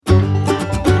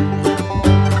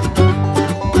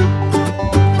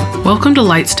Welcome to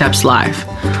Light Steps Live.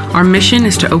 Our mission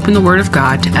is to open the Word of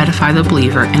God to edify the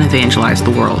believer and evangelize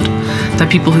the world,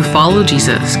 that people who follow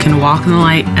Jesus can walk in the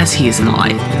light as He is in the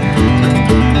light.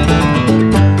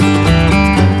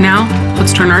 Now,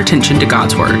 let's turn our attention to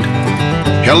God's Word.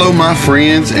 Hello, my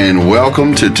friends, and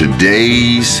welcome to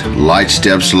today's Light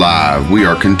Steps Live. We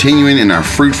are continuing in our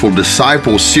Fruitful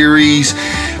Disciple series,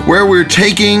 where we're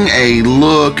taking a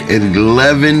look at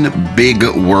 11 big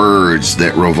words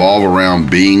that revolve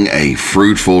around being a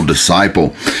fruitful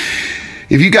disciple.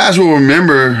 If you guys will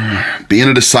remember, being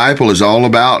a disciple is all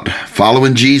about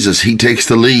following Jesus. He takes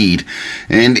the lead.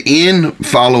 And in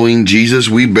following Jesus,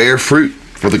 we bear fruit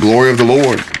for the glory of the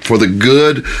Lord, for the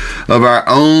good of our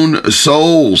own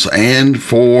souls, and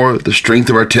for the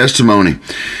strength of our testimony.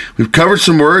 We've covered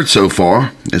some words so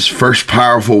far. This first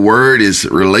powerful word is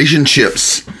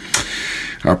relationships.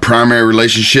 Our primary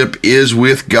relationship is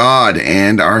with God,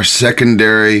 and our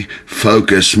secondary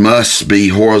focus must be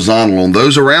horizontal on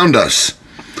those around us.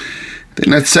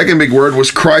 Then that second big word was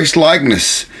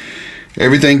Christ-likeness.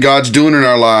 Everything God's doing in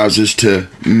our lives is to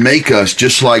make us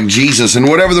just like Jesus. And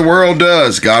whatever the world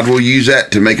does, God will use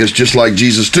that to make us just like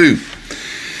Jesus too.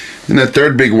 And that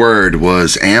third big word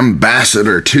was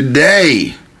ambassador.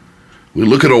 Today, we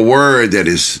look at a word that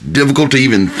is difficult to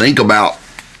even think about.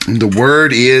 And the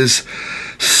word is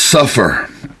suffer.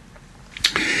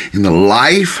 In the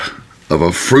life of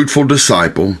a fruitful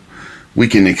disciple, we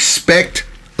can expect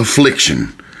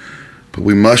affliction, but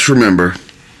we must remember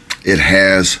it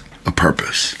has a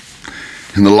purpose.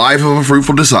 In the life of a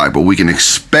fruitful disciple, we can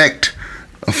expect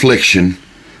affliction,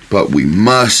 but we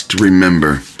must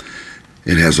remember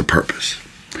it has a purpose.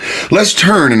 Let's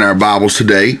turn in our Bibles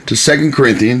today to 2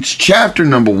 Corinthians chapter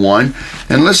number 1,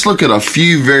 and let's look at a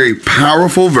few very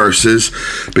powerful verses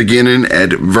beginning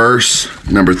at verse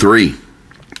number 3.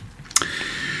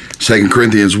 2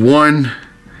 Corinthians 1,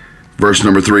 verse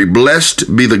number 3,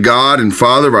 Blessed be the God and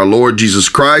Father of our Lord Jesus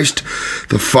Christ,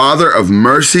 the Father of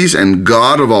mercies and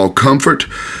God of all comfort,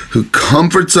 who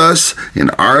comforts us in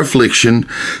our affliction,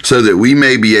 so that we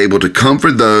may be able to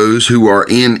comfort those who are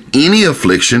in any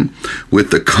affliction with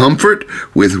the comfort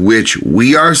with which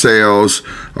we ourselves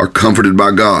are comforted by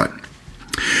God.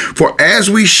 For as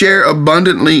we share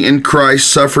abundantly in Christ's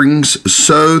sufferings,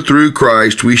 so through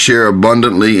Christ we share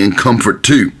abundantly in comfort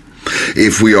too.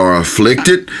 If we are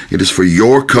afflicted, it is for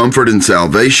your comfort and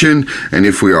salvation, and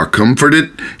if we are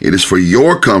comforted, it is for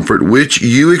your comfort, which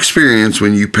you experience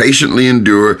when you patiently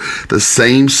endure the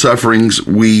same sufferings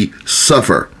we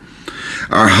suffer.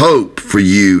 Our hope for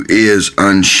you is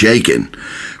unshaken,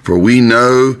 for we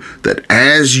know that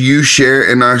as you share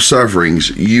in our sufferings,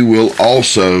 you will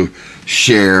also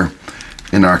share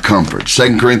in our comfort.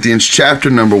 2 Corinthians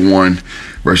chapter number 1,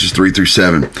 verses 3 through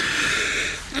 7.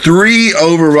 Three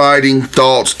overriding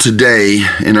thoughts today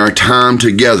in our time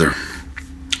together.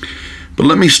 But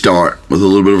let me start with a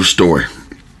little bit of a story.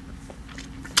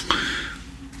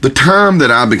 The time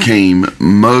that I became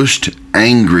most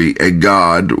angry at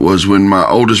God was when my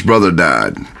oldest brother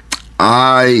died.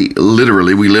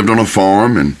 We lived on a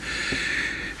farm,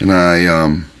 and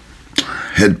I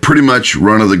had pretty much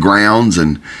run of the grounds,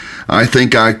 and I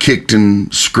think I kicked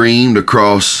and screamed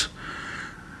across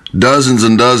dozens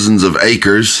and dozens of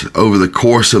acres over the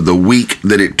course of the week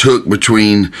that it took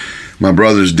between my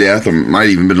brother's death, or might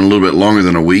even been a little bit longer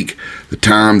than a week, the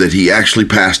time that he actually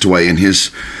passed away, and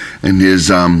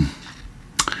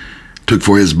took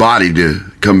for his body to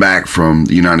come back from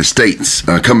the United States,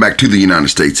 come back to the United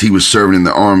States. He was serving in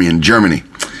the army in Germany.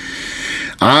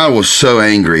 I was so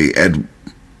angry at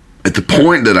the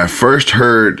point that I first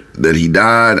heard that he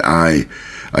died.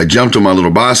 I jumped on my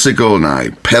little bicycle and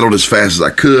I pedaled as fast as I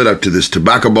could up to this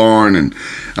tobacco barn, and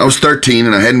I was 13,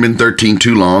 and I hadn't been 13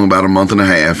 too long, about a month and a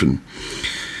half, and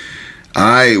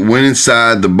I went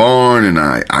inside the barn and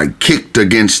I kicked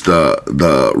against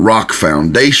the rock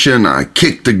foundation. I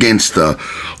kicked against the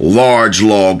large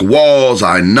log walls.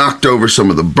 I knocked over some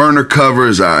of the burner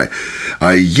covers. I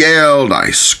yelled,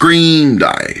 I screamed,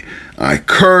 I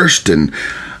cursed, and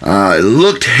I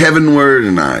looked heavenward,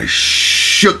 and I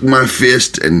shook my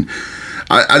fist, and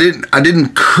I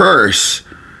didn't curse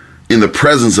in the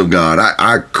presence of God.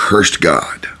 I cursed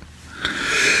God.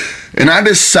 And I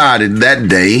decided that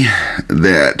day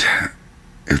that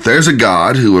if there's a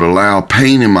God who would allow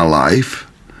pain in my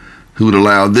life, who would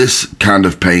allow this kind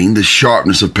of pain, this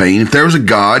sharpness of pain, if there was a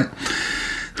God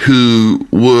who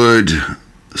would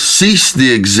cease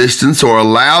the existence or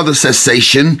allow the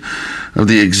cessation of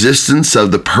the existence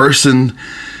of the person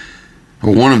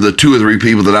or one of the two or three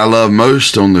people that I love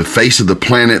most on the face of the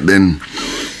planet, then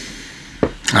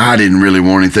I didn't really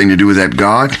want anything to do with that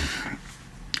God.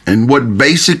 And what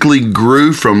basically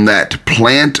grew from that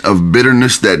plant of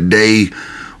bitterness that day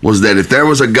was that if there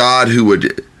was a God who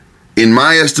would, in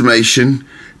my estimation,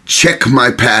 check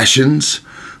my passions,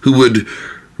 who would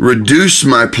reduce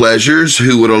my pleasures,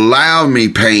 who would allow me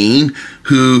pain,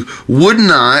 who would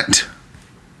not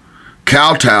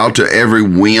kowtow to every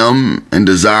whim and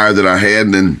desire that I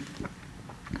had, then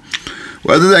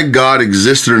whether that God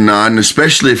existed or not, and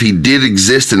especially if he did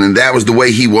exist and that was the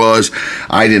way he was,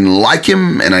 I didn't like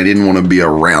him and I didn't want to be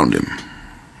around him.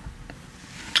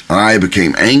 I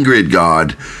became angry at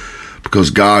God because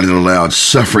God had allowed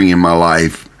suffering in my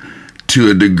life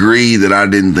to a degree that I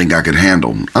didn't think I could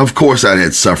handle. Of course, I'd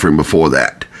had suffering before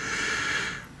that.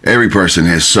 Every person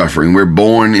has suffering. We're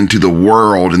born into the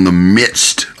world in the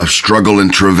midst of struggle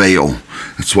and travail.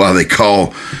 That's why they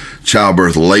call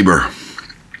childbirth labor.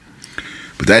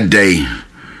 But that day,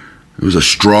 it was a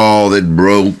straw that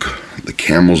broke the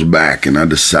camel's back, and I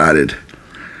decided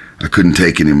I couldn't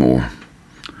take any more.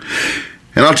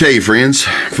 And I'll tell you, friends,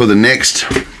 for the next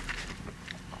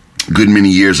good many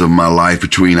years of my life,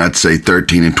 between I'd say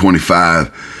 13 and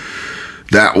 25,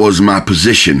 that was my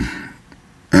position.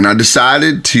 And I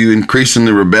decided to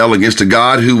increasingly rebel against a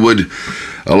God who would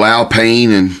allow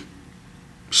pain and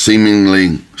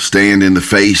seemingly stand in the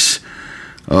face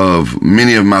of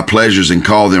many of my pleasures and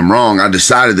call them wrong. I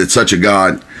decided that such a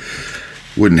God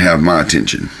wouldn't have my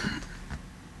attention.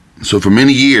 So for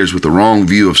many years, with the wrong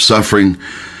view of suffering,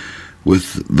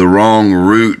 with the wrong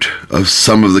root of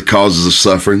some of the causes of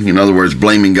suffering, in other words,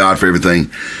 blaming God for everything,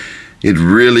 it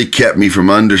really kept me from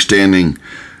understanding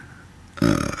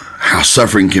how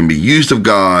suffering can be used of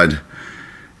God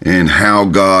and how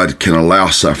God can allow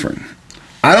suffering.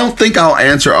 I don't think I'll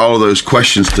answer all of those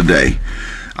questions today.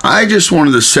 I just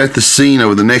wanted to set the scene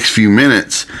over the next few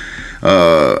minutes.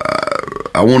 I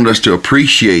wanted us to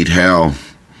appreciate how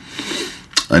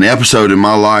an episode in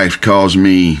my life caused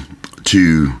me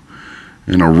to,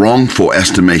 in a wrongful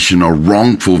estimation, a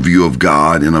wrongful view of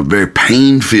God, and a very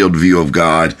pain-filled view of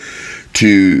God,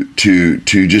 to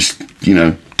just,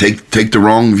 take the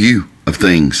wrong view of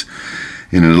things.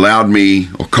 And it allowed me,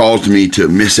 or caused me, to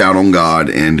miss out on God,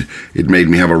 and it made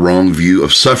me have a wrong view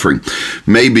of suffering.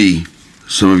 Maybe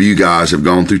some of you guys have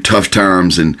gone through tough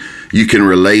times, and you can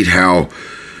relate how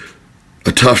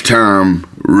a tough time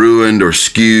ruined or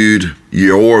skewed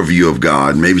your view of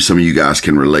God. Maybe some of you guys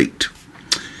can relate.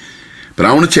 But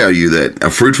I want to tell you that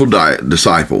a fruitful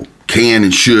disciple can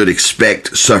and should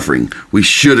expect suffering. We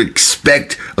should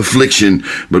expect affliction,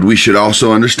 but we should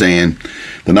also understand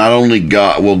that not only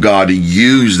will God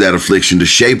use that affliction to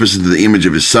shape us into the image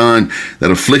of his Son, that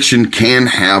affliction can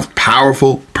have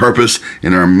powerful purpose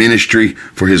in our ministry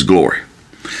for his glory.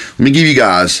 Let me give you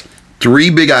guys 3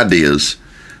 big ideas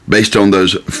based on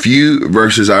those few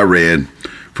verses I read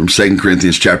from 2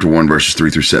 Corinthians chapter 1, verses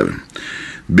 3 through 7.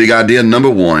 Big idea number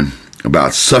 1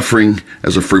 about suffering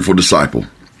as a fruitful disciple.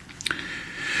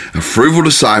 A fruitful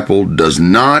disciple does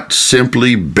not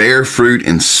simply bear fruit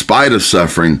in spite of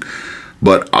suffering,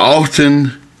 but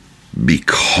often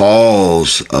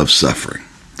because of suffering.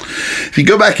 If you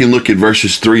go back and look at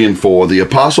verses 3 and 4, the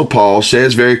Apostle Paul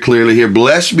says very clearly here,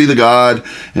 "Blessed be the God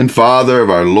and Father of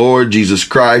our Lord Jesus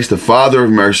Christ, the Father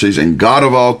of mercies and God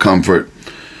of all comfort,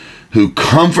 who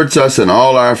comforts us in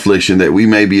all our affliction, that we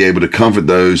may be able to comfort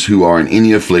those who are in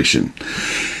any affliction."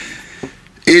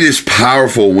 It is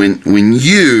powerful when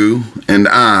you and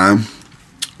I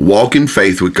walk in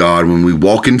faith with God, when we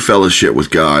walk in fellowship with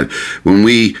God, when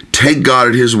we take God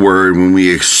at his word, when we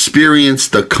experience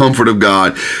the comfort of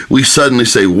God, we suddenly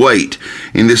say, wait,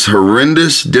 in this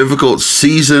horrendous, difficult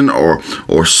season or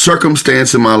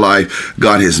circumstance in my life,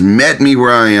 God has met me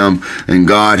where I am, and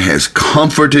God has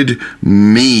comforted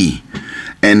me.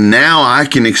 And now I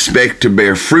can expect to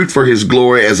bear fruit for his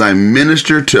glory as I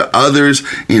minister to others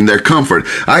in their comfort.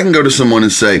 I can go to someone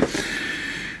and say,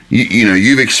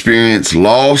 you've experienced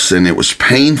loss, and it was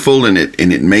painful, and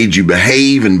it made you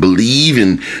behave and believe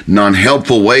in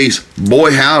non-helpful ways.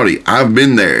 Boy, howdy, I've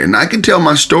been there. And I can tell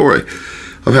my story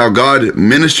of how God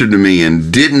ministered to me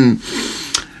and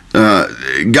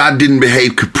God didn't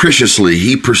behave capriciously.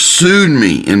 He pursued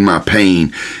me in my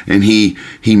pain, and he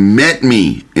met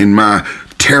me in my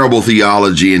terrible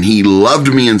theology, and he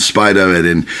loved me in spite of it,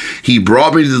 and he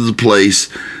brought me to the place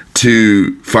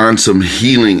to find some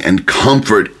healing and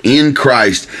comfort in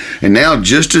Christ. And now,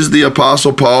 just as the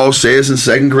Apostle Paul says in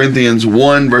 2 Corinthians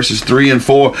 1, verses 3 and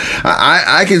 4,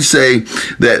 I can say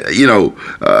that,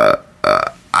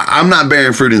 I'm not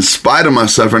bearing fruit in spite of my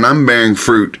suffering. I'm bearing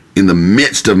fruit in the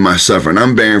midst of my suffering.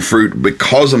 I'm bearing fruit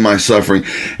because of my suffering,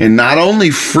 and not only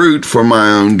fruit for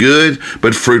my own good,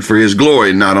 but fruit for His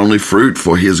glory. Not only fruit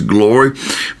for His glory,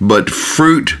 but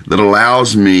fruit that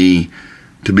allows me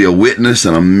to be a witness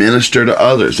and a minister to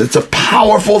others. It's a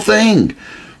powerful thing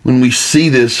when we see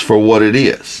this for what it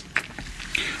is.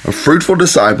 A fruitful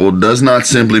disciple does not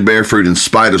simply bear fruit in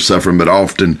spite of suffering, but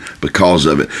often because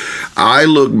of it. I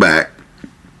look back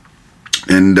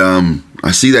and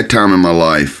I see that time in my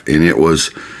life, and it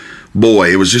was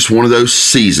just one of those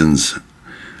seasons.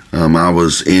 I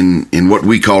was in what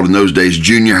we called in those days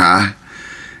junior high.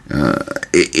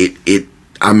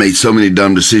 I made so many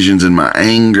dumb decisions in my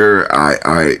anger.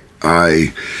 I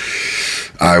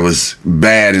was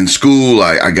bad in school.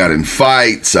 I got in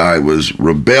fights. I was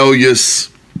rebellious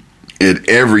at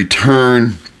every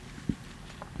turn.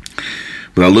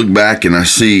 But I look back and I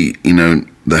see,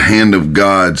 the hand of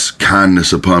God's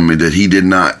kindness upon me, that He did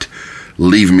not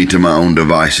leave me to my own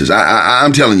devices.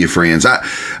 I'm telling you, friends,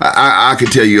 I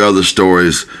could tell you other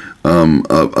stories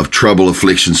of trouble,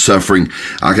 affliction, suffering.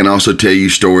 I can also tell you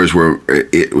stories where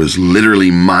it was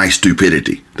literally my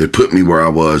stupidity that put me where I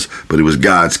was, but it was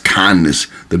God's kindness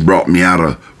that brought me out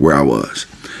of where I was.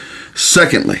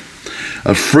 Secondly,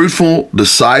 a fruitful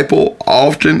disciple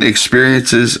often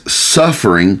experiences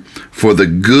suffering for the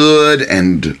good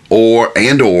and or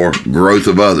growth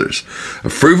of others. A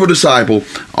fruitful disciple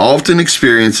often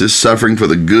experiences suffering for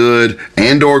the good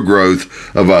and or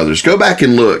growth of others. Go back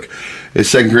and look at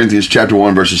 2 Corinthians chapter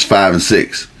 1, verses 5 and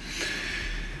 6.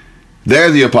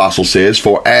 There the apostle says,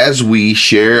 "For as we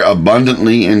share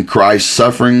abundantly in Christ's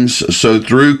sufferings, so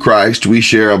through Christ we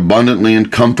share abundantly in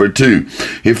comfort too.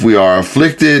 If we are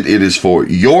afflicted, it is for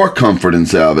your comfort and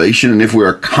salvation, and if we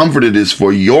are comforted, it is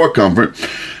for your comfort,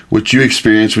 which you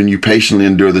experience when you patiently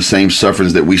endure the same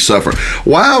sufferings that we suffer."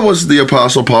 Why was the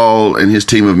apostle Paul and his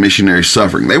team of missionaries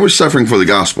suffering? They were suffering for the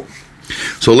gospel.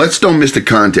 So let's don't miss the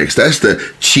context. That's the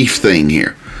chief thing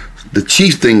here. The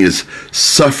chief thing is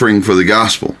suffering for the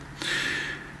gospel.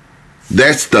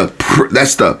 That's the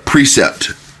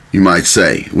precept, you might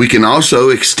say. We can also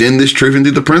extend this truth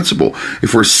into the principle.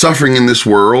 If we're suffering in this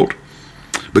world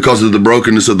because of the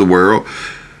brokenness of the world,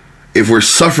 if we're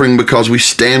suffering because we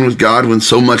stand with God when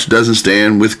so much doesn't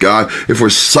stand with God, if we're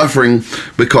suffering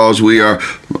because we are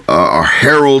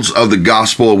heralds of the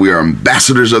gospel, we are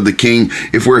ambassadors of the King,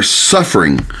 if we're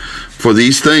suffering for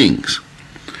these things,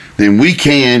 then we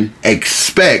can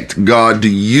expect God to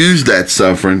use that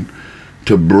suffering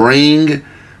to bring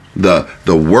the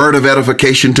word of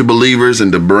edification to believers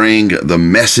and to bring the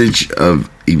message of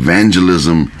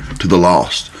evangelism to the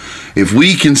lost. If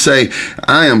we can say,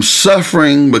 I am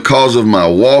suffering because of my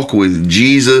walk with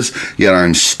Jesus, yet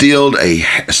I'm still a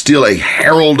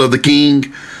herald of the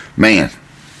King, man,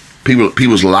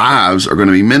 people's lives are going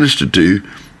to be ministered to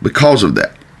because of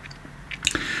that.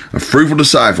 A fruitful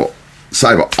disciple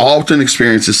often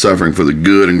experiences suffering for the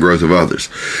good and growth of others.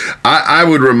 I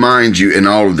would remind you in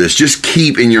all of this, just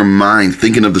keep in your mind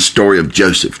thinking of the story of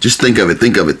Joseph. Just think of it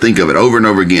over and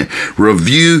over again.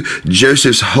 Review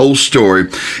Joseph's whole story,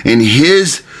 and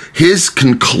his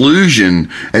conclusion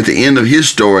at the end of his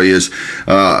story is,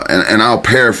 and I'll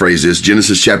paraphrase this,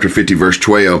 Genesis chapter 50, verse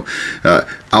 12.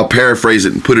 I'll paraphrase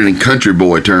it and put it in country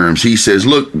boy terms. He says,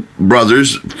 look,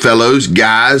 brothers, fellows,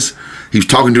 guys, he's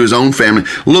talking to his own family.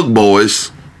 Look,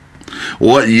 boys,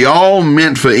 what y'all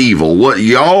meant for evil, what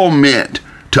y'all meant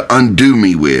to undo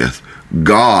me with,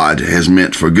 God has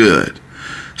meant for good.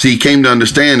 See, he came to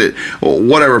understand that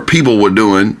whatever people were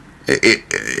doing,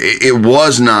 it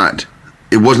was not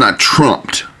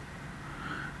trumped.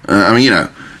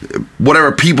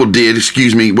 Whatever people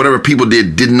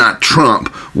did not trump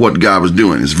what God was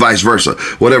doing. It's vice versa.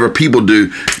 Whatever people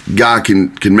do, God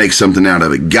can make something out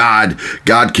of it. God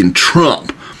can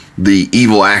trump the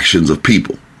evil actions of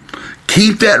people.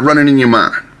 Keep that running in your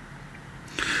mind.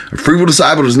 A fruitful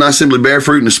disciple does not simply bear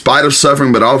fruit in spite of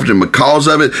suffering, but often because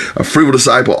of it. A fruitful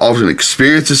disciple often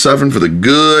experiences suffering for the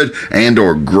good and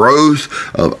or growth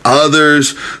of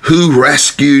others. Who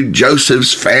rescued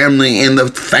Joseph's family in the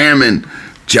famine?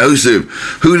 Joseph.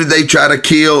 Who did they try to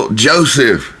kill?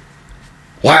 Joseph.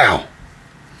 Wow.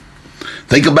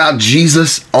 Think about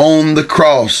Jesus on the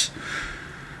cross.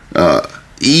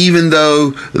 Even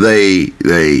though they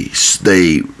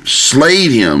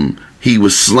slayed him, he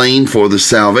was slain for the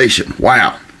salvation.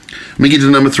 Wow. Let me get to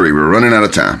number 3. We're running out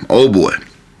of time. Oh boy.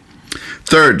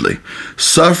 Thirdly,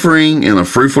 suffering in a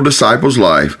fruitful disciple's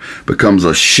life becomes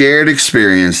a shared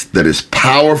experience that is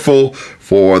powerful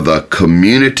for the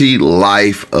community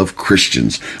life of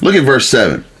Christians. Look at verse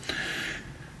 7.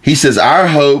 He says, our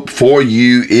hope for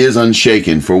you is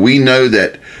unshaken, for we know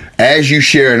that As you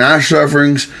share in our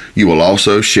sufferings, you will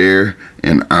also share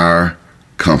in our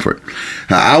comfort.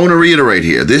 Now, I want to reiterate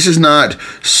here, this is not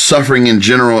suffering in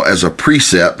general as a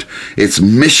precept. It's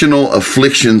missional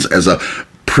afflictions as a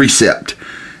precept.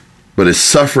 But it's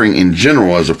suffering in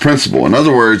general as a principle. In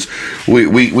other words,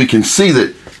 we can see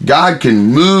that God can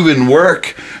move and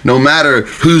work no matter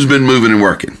who's been moving and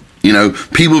working. You know,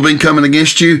 people have been coming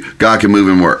against you, God can move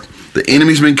and work. The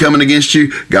enemy's been coming against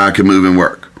you, God can move and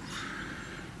work.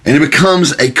 And it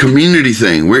becomes a community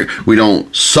thing. We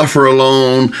don't suffer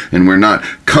alone, and we're not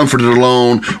comforted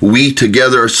alone. We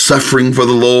together are suffering for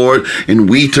the Lord, and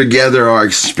we together are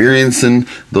experiencing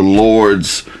the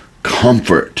Lord's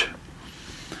comfort.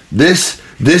 This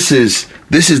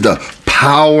is the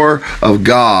power of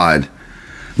God,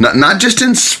 not just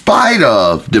in spite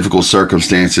of difficult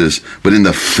circumstances, but in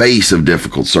the face of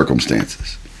difficult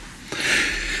circumstances.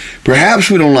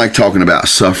 Perhaps we don't like talking about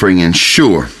suffering, and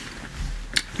sure,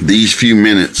 these few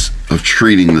minutes of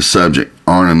treating the subject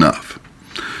aren't enough.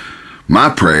 My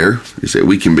prayer is that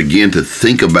we can begin to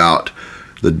think about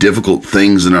the difficult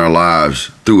things in our lives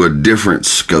through a different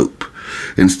scope.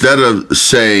 Instead of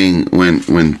saying,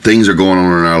 when things are going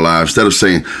on in our lives, instead of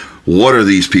saying, what are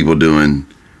these people doing?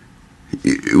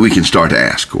 We can start to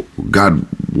ask, God,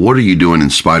 what are you doing in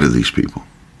spite of these people?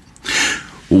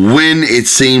 When it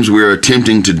seems we're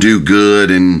attempting to do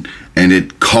good and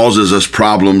it causes us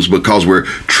problems because we're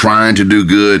trying to do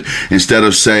good, instead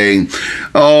of saying,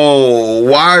 oh,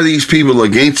 why are these people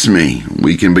against me?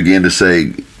 We can begin to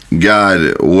say,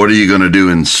 God, what are you going to do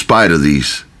in spite of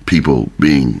these people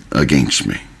being against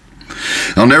me?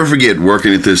 I'll never forget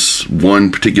working at this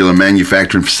one particular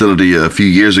manufacturing facility a few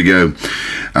years ago.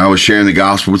 I was sharing the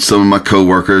gospel with some of my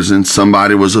coworkers, and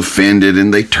somebody was offended,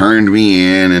 and they turned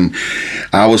me in, and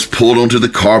I was pulled onto the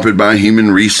carpet by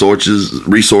human resources,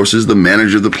 the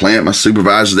manager of the plant, my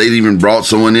supervisor. They'd even brought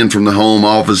someone in from the home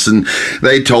office, and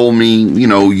they told me,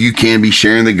 you can't be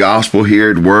sharing the gospel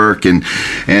here at work. And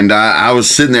I was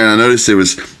sitting there, and I noticed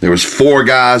there was 4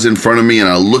 guys in front of me, and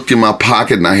I looked in my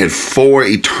pocket, and I had 4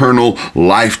 eternal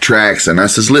life tracts. And I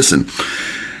says, listen,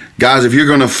 guys, if you're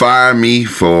going to fire me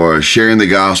for sharing the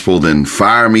gospel, then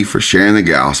fire me for sharing the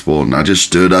gospel. And I just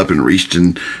stood up and reached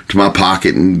into my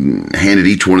pocket and handed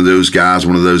each one of those guys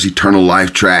one of those eternal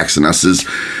life tracts. And I says,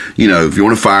 if you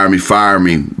want to fire me.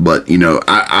 But,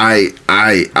 I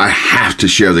have to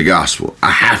share the gospel.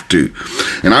 I have to.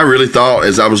 And I really thought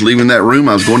as I was leaving that room,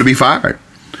 I was going to be fired.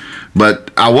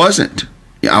 But I wasn't.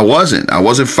 I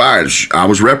wasn't fired. I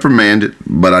was reprimanded,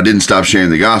 but I didn't stop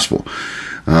sharing the gospel.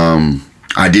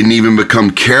 I didn't even become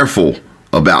careful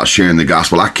about sharing the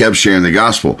gospel. I kept sharing the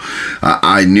gospel.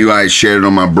 I knew I had shared it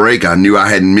on my break. I knew I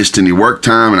hadn't missed any work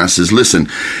time. And I says, listen,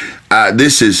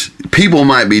 people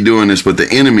might be doing this, but the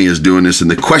enemy is doing this. And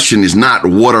the question is not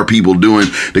what are people doing?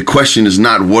 The question is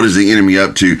not what is the enemy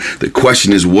up to? The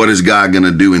question is what is God going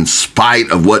to do in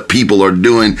spite of what people are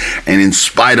doing and in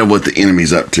spite of what the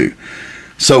enemy's up to?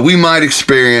 So we might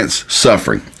experience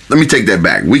suffering. Let me take that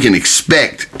back. We can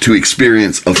expect to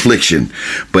experience affliction,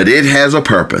 but it has a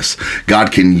purpose.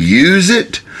 God can use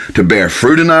it to bear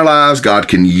fruit in our lives. God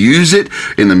can use it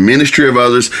in the ministry of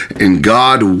others, and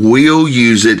God will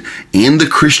use it in the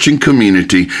Christian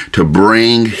community to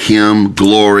bring Him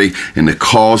glory and to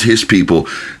cause His people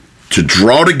to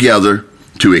draw together,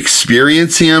 to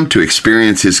experience Him, to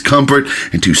experience His comfort,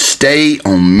 and to stay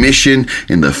on mission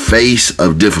in the face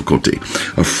of difficulty.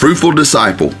 A fruitful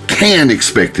disciple can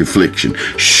expect affliction,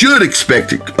 should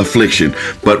expect affliction,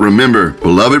 but remember,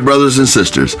 beloved brothers and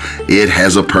sisters, it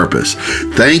has a purpose.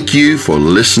 Thank you for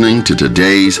listening to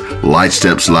today's Light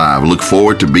Steps Live. I look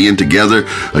forward to being together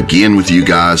again with you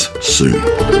guys soon.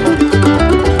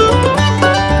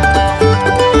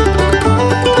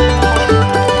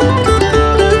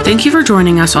 Thank you for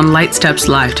joining us on Light Steps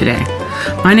Live today.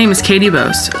 My name is Katie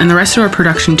Bose, and the rest of our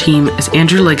production team is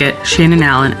Andrew Liggett, Shannon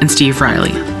Allen, and Steve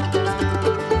Riley.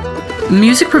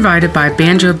 Music provided by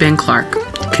Banjo Ben Clark.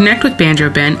 Connect with Banjo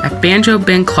Ben at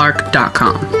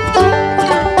banjobenclark.com.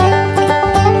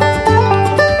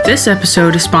 This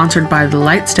episode is sponsored by the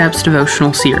Light Steps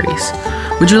devotional series.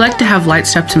 Would you like to have Light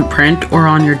Steps in print or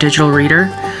on your digital reader?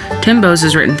 Tim Bose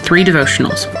has written 3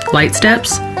 devotionals, Light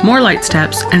Steps, More Light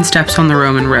Steps, and Steps on the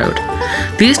Roman Road.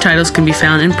 These titles can be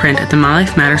found in print at the My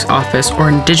Life Matters office or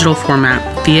in digital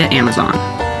format via Amazon.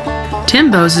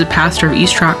 Tim Bose is a pastor of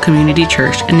East Rock Community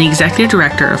Church and the executive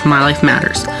director of My Life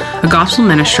Matters, a gospel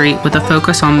ministry with a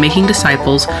focus on making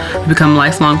disciples who become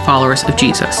lifelong followers of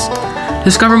Jesus.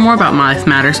 Discover more about My Life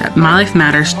Matters at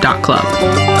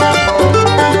mylifematters.club.